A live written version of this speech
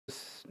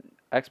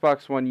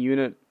Xbox One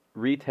unit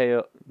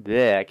retail.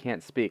 Bleh, I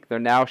can't speak. They're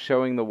now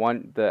showing the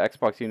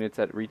Xbox units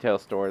at retail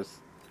stores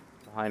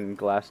behind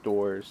glass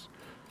doors.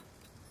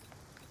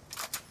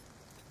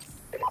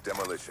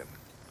 Demolition.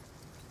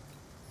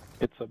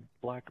 It's a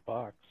black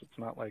box. It's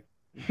not like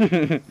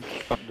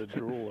something to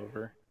drool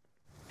over.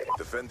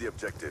 Defend the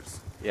objectives.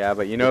 Yeah,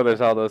 but you know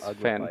there's all those I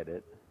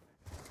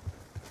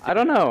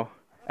don't know.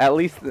 At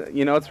least,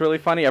 you know, it's really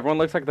funny. Everyone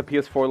looks like the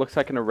PS4 looks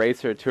like an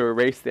eraser to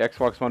erase the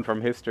Xbox One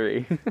from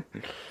history. Did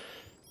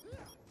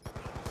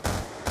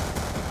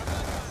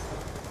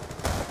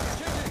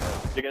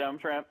you get him,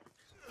 Tramp?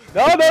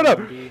 No!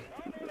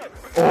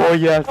 Oh,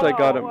 yes, I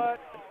got him. What?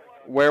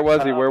 Where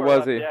was he? Where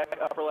was he? Deck,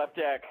 upper left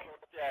deck.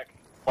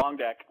 Long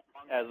deck,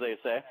 as they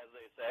say.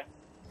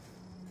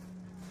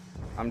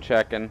 I'm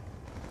checking.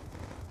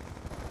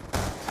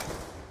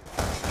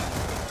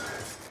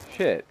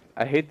 Shit.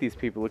 I hate these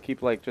people who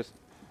keep, like, just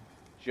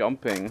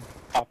jumping.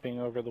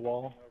 Hopping over the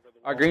wall.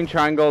 Our green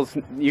triangles,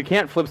 you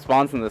can't flip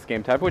spawns in this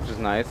game type, which is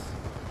nice.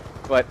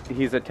 But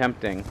he's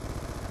attempting.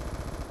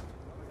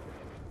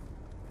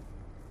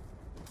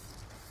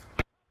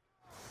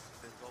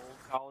 This old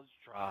college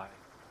try.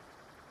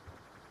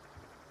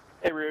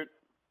 Hey, Root.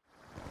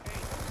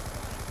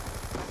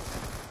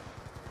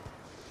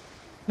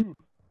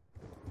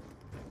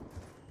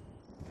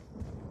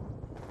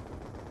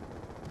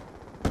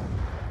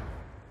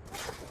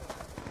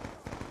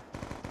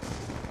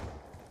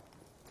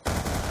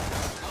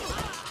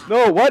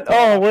 No, what?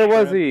 Oh, where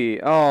was he?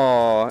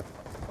 Oh,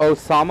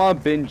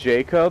 Osama bin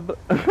Jacob.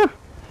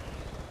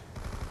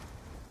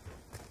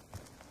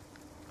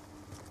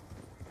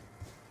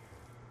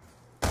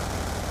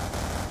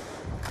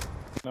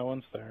 No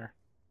one's there.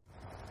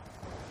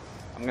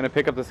 I'm gonna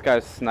pick up this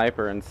guy's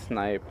sniper and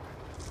snipe.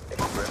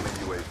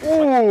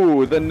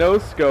 Ooh, the no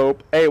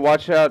scope. Hey,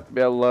 watch out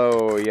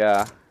below.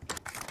 Yeah.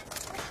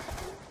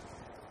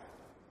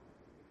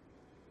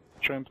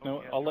 Tramp,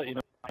 no, I'll let you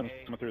know when I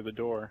come through the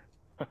door.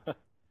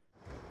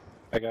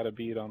 I got a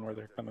bead on where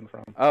they're coming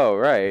from. Oh,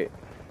 right.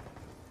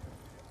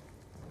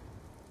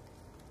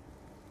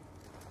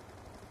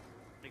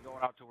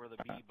 Going out to where the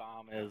B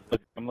bomb is. Look,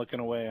 I'm looking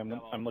away.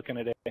 I'm looking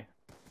at A.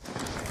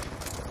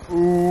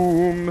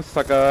 Boom,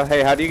 sucker.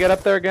 Hey, how do you get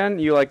up there again?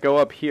 You like go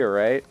up here,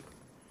 right?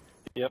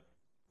 Yep.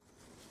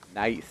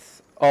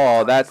 Nice.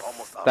 Oh, that's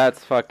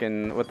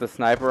fucking with the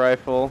sniper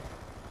rifle.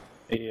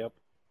 Yep.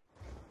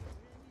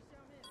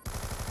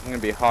 I'm gonna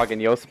be hogging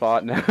your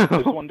spot now.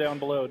 There's one down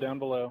below. I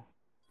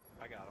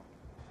got him.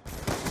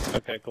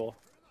 Okay, cool.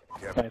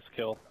 Nice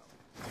kill.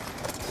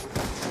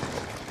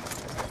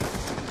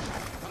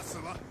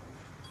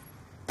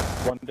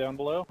 One down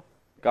below.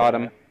 Got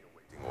him.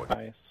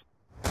 Nice.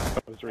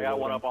 I got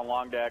one up on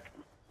long deck.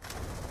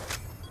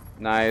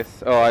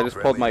 Nice. Oh, I just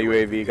pulled my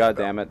UAV. God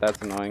damn it,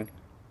 that's annoying.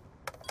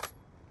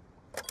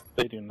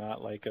 They do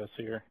not like us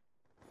here.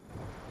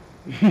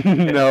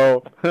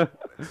 No.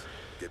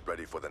 Get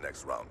ready for the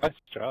next round. Nice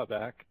job,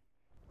 Zach.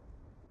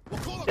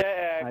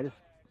 Deck. I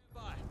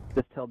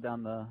just held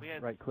down the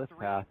right cliff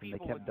path and they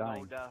kept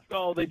dying.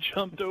 Oh, they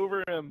jumped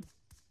over him.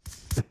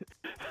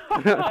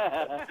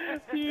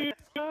 You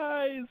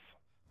guys.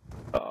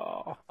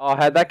 Oh. Oh,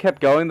 had that kept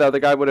going, the other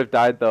guy would have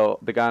died though.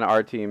 The guy on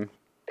our team.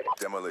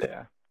 Demolition.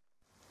 Yeah.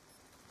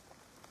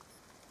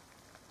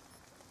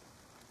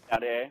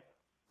 Got A.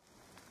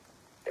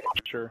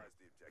 Sure.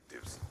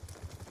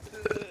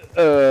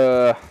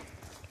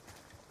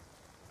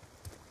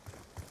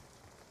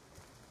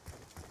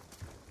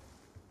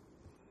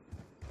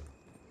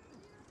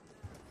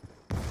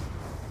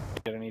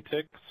 Get any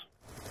ticks?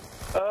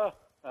 Was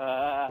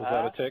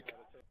that a tick?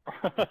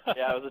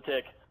 Yeah, it was a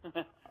tick.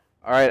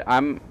 Alright,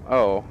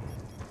 oh.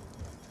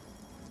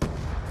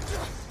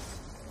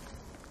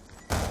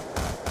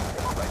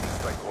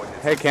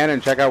 Hey,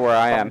 Cannon, check out where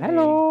I am.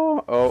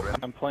 Hello! Oh.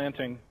 I'm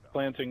planting.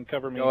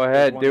 Cover me. Go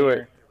ahead, do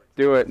it.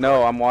 Do it.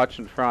 No, I'm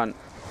watching front.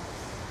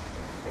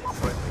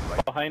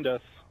 Behind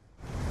us.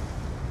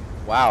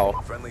 Wow.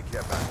 Friendly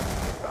care package.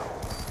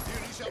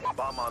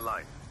 Bomb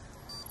online.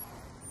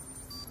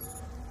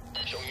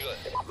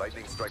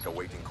 Lightning strike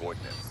awaiting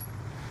coordinates.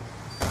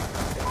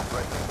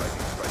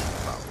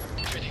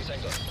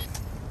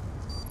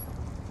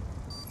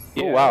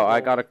 Oh, wow, I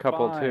got a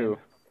couple fine. too.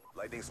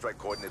 Lightning strike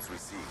coordinates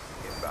received.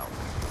 Inbound.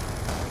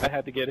 I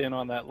had to get in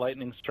on that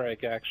lightning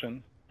strike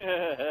action.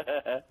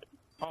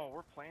 Oh,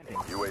 we're planting.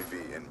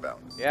 UAV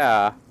inbound.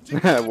 Yeah.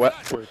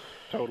 What? We're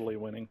totally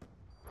winning.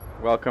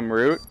 Welcome,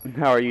 Root.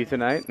 How are you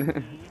tonight?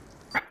 A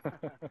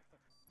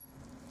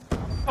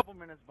couple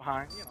minutes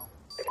behind, you know.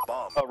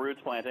 Bomb. Oh,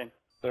 Root's planting.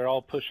 They're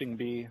all pushing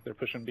B. They're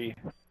pushing B.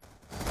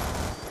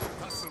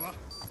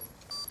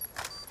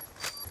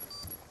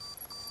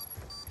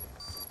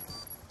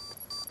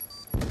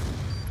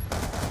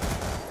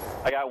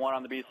 I got one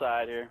on the B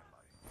side here.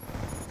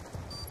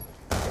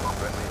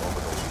 Friendly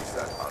orbital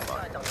reset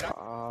online.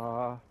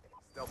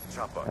 Stealth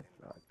chopper.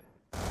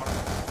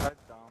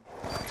 That's dumb.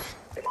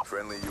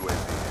 Friendly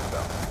UAV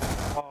inbound.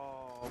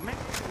 Oh, man.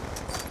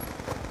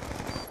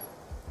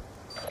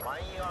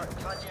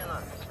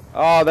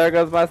 Oh, there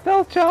goes my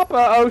stealth chopper.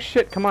 Oh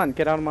shit! Come on,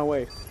 get out of my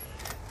way.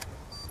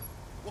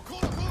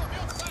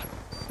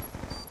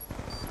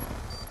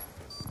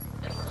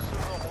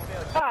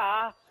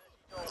 Ah!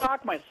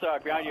 Knock my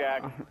suck behind you,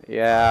 Ack.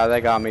 Yeah, they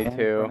got me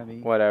too.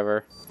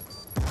 Whatever.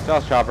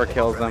 Stealth chopper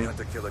kills them.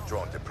 Hunter-killer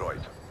drone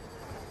deployed.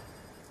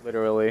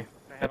 Literally.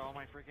 I had all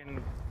my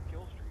freaking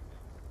kill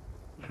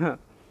streaks.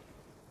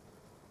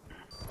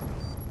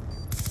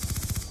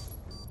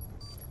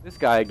 This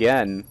guy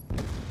again.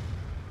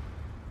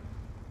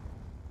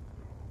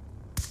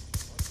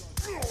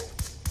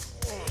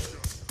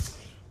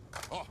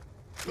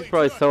 He's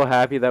probably so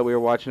happy that we were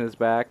watching his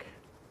back.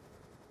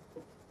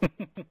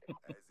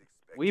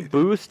 We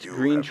boost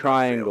green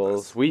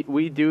triangles.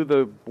 We do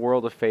the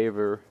world a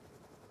favor.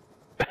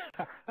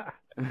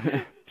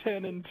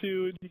 10 and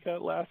 2, and you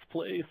got last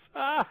place.